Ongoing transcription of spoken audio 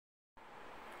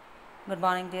Good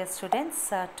morning, dear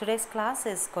students. Today's class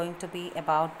is going to be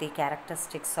about the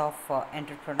characteristics of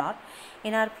entrepreneur.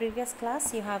 In our previous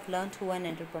class, you have learned who an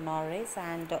entrepreneur is,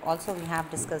 and also we have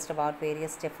discussed about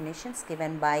various definitions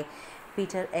given by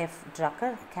Peter F.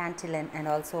 Drucker, Cantillon, and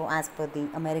also as per the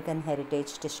American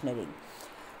Heritage Dictionary.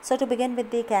 So, to begin with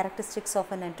the characteristics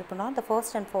of an entrepreneur, the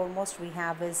first and foremost we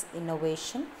have is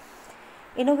innovation.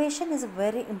 Innovation is a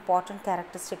very important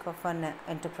characteristic of an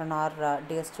entrepreneur,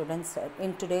 dear students,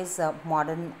 in today's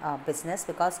modern business,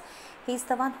 because he's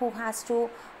the one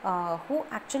who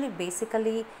actually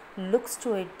basically looks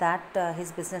to it that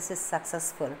his business is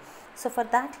successful. So for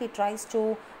that he tries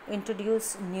to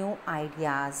introduce new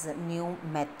ideas, new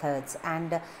methods,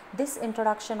 and this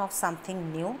introduction of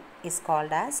something new is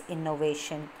called as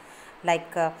innovation.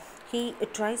 Like he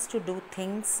tries to do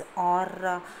things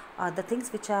or the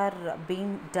things which are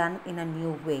being done in a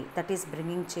new way, that is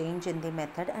bringing change in the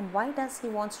method. And why does he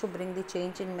wants to bring the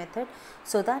change in method?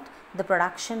 So that the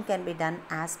production can be done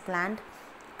as planned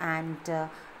and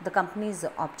the company's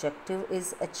objective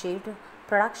is achieved.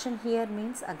 Production here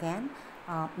means again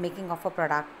making of a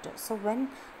product. So when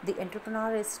the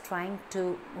entrepreneur is trying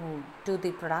to do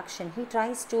the production, he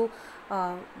tries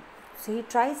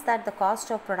that the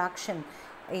cost of production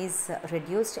is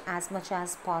reduced as much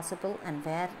as possible, and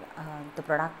where the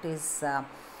product is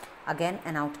again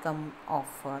an outcome of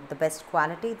the best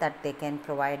quality that they can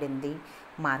provide in the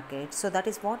market. So that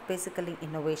is what basically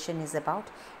innovation is about.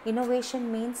 Innovation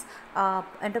means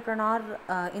entrepreneur,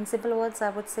 in simple words I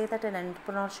would say that an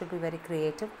entrepreneur should be very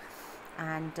creative,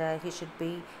 and he should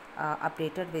be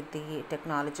updated with the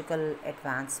technological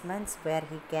advancements, where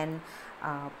he can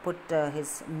put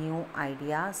his new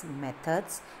ideas,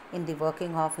 methods in the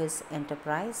working of his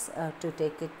enterprise to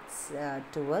take it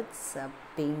towards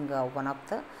being one of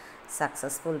the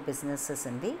successful businesses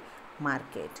in the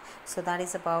market. So that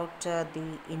is about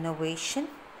the innovation.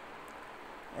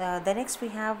 The next we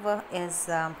have is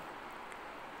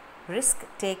risk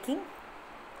taking.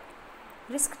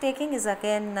 Risk taking is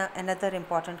again another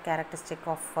important characteristic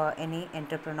of any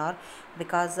entrepreneur,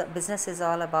 because business is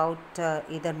all about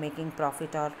either making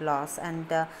profit or loss, and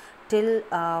till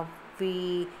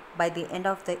we by the end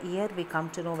of the year we come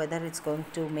to know whether it's going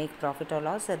to make profit or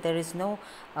loss. There is no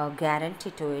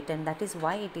guarantee to it, and that is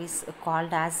why it is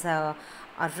called as a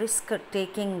risk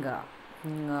taking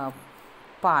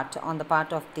part on the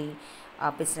part of the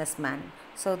businessman.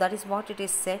 So that is what it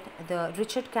is said. The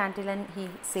Richard Cantillon, he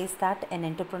says that an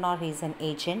entrepreneur is an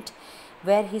agent,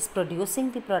 where he is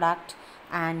producing the product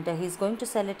and he is going to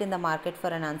sell it in the market for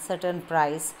an uncertain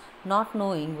price, not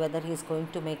knowing whether he is going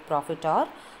to make profit or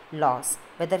loss,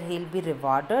 whether he will be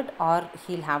rewarded or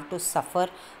he will have to suffer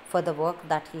for the work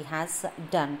that he has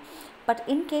done. But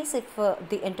in case if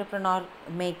the entrepreneur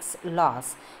makes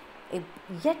loss,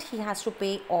 yet he has to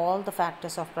pay all the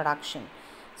factors of production.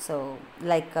 So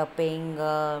like paying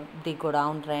the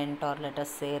godown rent, or let us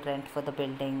say rent for the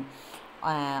building,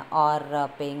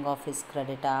 or paying off his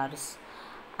creditors,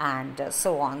 and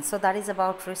so on. So that is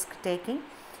about risk taking.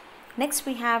 Next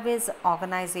we have is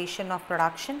organization of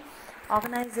production.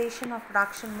 Organization of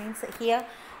production means here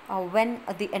when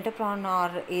the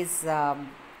entrepreneur is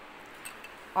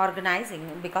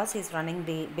organizing, because he is running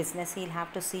the business, he will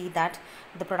have to see that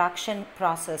the production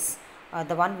process,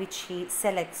 the one which he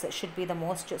selects, should be the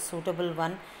most suitable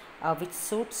one, which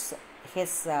suits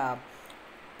his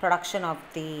production of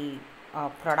the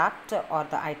product or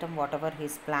the item, whatever he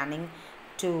is planning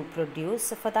to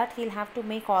produce. For that he'll have to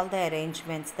make all the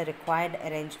arrangements, the required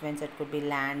arrangements. It could be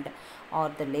land, or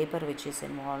the labor which is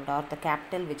involved, or the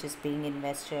capital which is being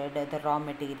invested, the raw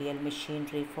material,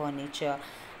 machinery, furniture,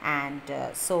 and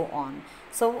so on.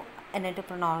 So an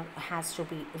entrepreneur has to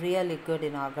be really good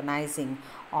in organizing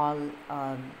all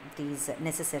these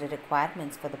necessary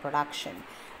requirements for the production.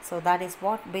 So that is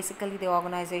what basically the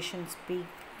organization speak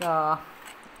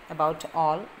about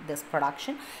all this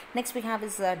production. Next we have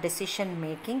is decision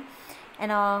making,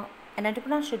 and an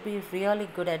entrepreneur should be really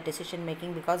good at decision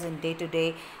making, because in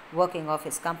day-to-day working of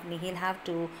his company he'll have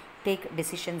to take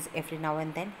decisions every now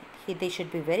and then. They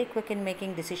should be very quick in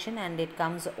making decision, and it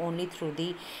comes only through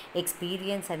the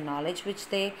experience and knowledge which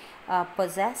they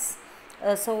possess.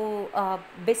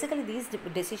 Basically these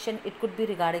decision, it could be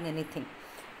regarding anything.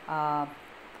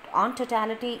 On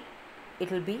totality,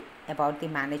 it will be about the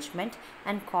management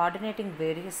and coordinating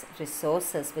various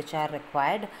resources which are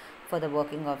required for the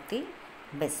working of the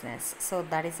business. So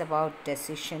that is about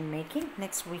decision making.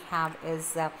 Next we have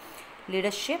is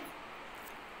leadership.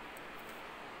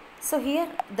 So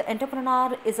here the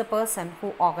entrepreneur is a person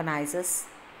who organizes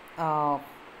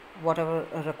whatever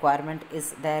requirement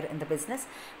is there in the business.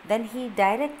 Then he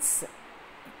directs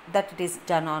that it is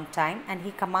done on time, and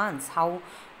he commands how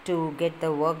to get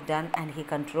the work done, and he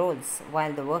controls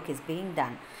while the work is being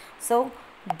done. So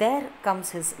there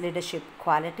comes his leadership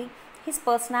quality. His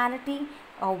personality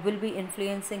will be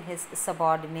influencing his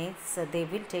subordinates. They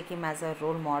will take him as a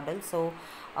role model. So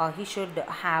he should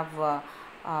have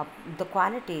the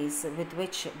qualities with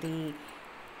which the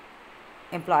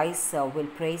employees will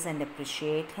praise and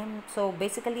appreciate him. So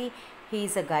basically, he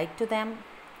is a guide to them,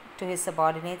 to his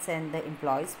subordinates and the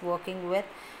employees working with.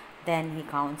 Then he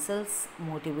counsels,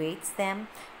 motivates them.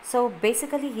 So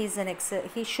basically,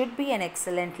 he should be an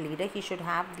excellent leader. He should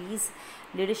have these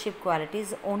leadership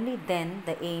qualities. Only then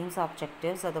the aims,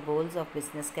 objectives, or the goals of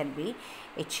business can be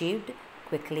achieved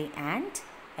quickly and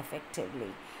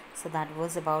effectively. So that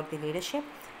was about the leadership.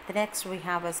 The next we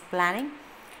have is planning.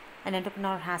 An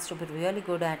entrepreneur has to be really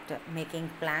good at making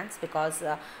plans, because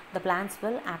the plans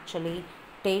will actually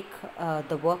take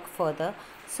the work further.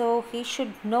 So he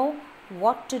should know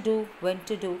what to do, when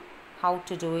to do, how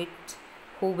to do it,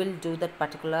 who will do that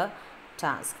particular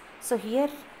task. So here,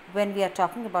 when we are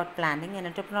talking about planning, an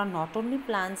entrepreneur not only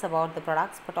plans about the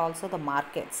products but also the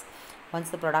markets. Once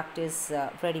the product is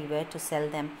ready, where to sell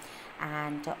them,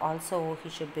 and also he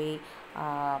should be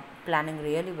planning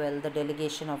really well the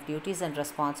delegation of duties and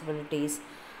responsibilities,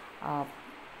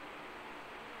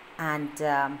 and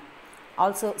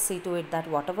also see to it that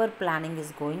whatever planning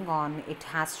is going on, it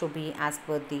has to be as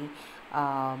per the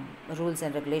rules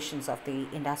and regulations of the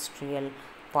industrial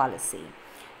policy.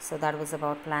 So that was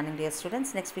about planning, dear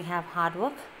students. Next we have hard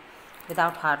work.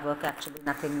 Without hard work, actually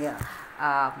nothing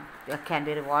can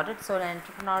be rewarded. So an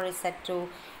entrepreneur is said to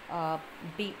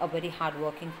be a very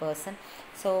hardworking person.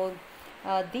 So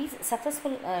these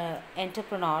successful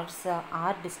entrepreneurs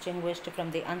are distinguished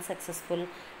from the unsuccessful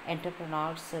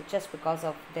entrepreneurs just because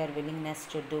of their willingness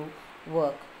to do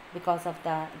work. Because of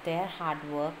their hard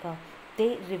work,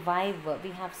 they revive.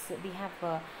 We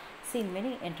have seen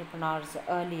many entrepreneurs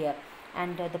earlier,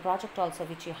 and the project also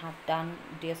which you have done,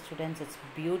 dear students, it's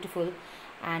beautiful.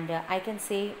 And I can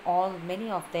say many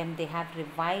of them, they have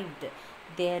revived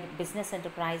their business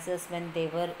enterprises when they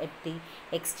were at the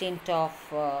extent of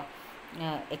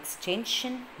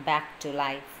extension back to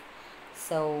life.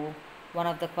 So one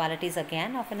of the qualities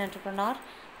again of an entrepreneur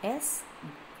is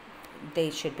they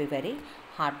should be very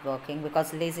hardworking,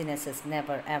 because laziness is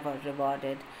never ever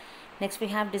rewarded. Next we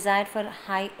have desire for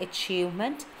high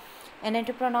achievement. An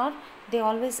entrepreneur, they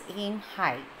always aim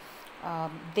high.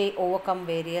 They overcome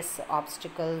various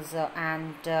obstacles,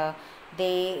 and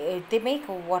they make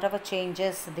whatever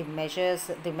changes, the measures,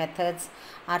 the methods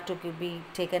are to be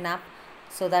taken up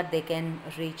so that they can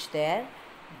reach their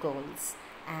goals.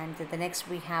 And the next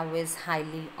we have is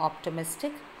highly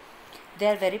optimistic. They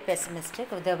are very pessimistic,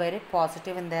 they are very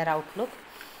positive in their outlook,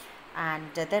 and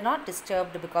they're not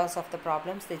disturbed because of the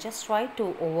problems. They just try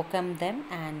to overcome them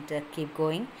and keep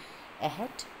going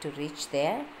ahead to reach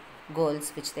their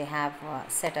goals which they have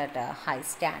set at high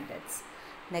standards.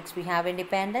 Next we have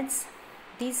independence.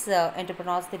 These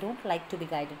entrepreneurs, they don't like to be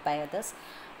guided by others,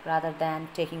 rather than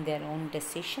taking their own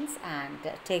decisions and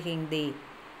taking the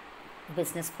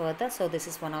business further. So this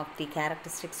is one of the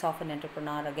characteristics of an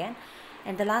entrepreneur again.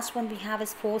 And the last one we have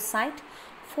is foresight.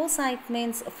 Foresight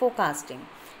means forecasting.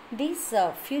 These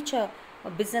future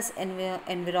business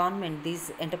environment,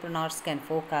 these entrepreneurs can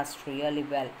forecast really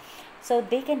well. So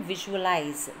they can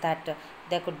visualize that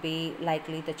there could be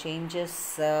likely the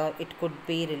changes. It could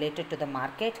be related to the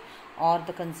market or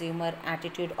the consumer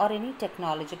attitude or any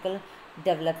technological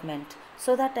development,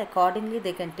 so that accordingly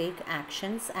they can take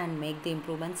actions and make the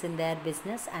improvements in their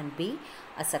business and be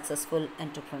a successful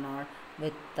entrepreneur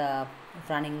with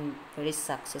running very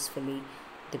successfully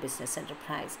the business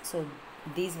enterprise. So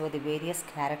these were the various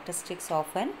characteristics of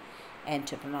an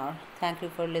entrepreneur. Thank you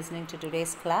for listening to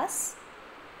today's class.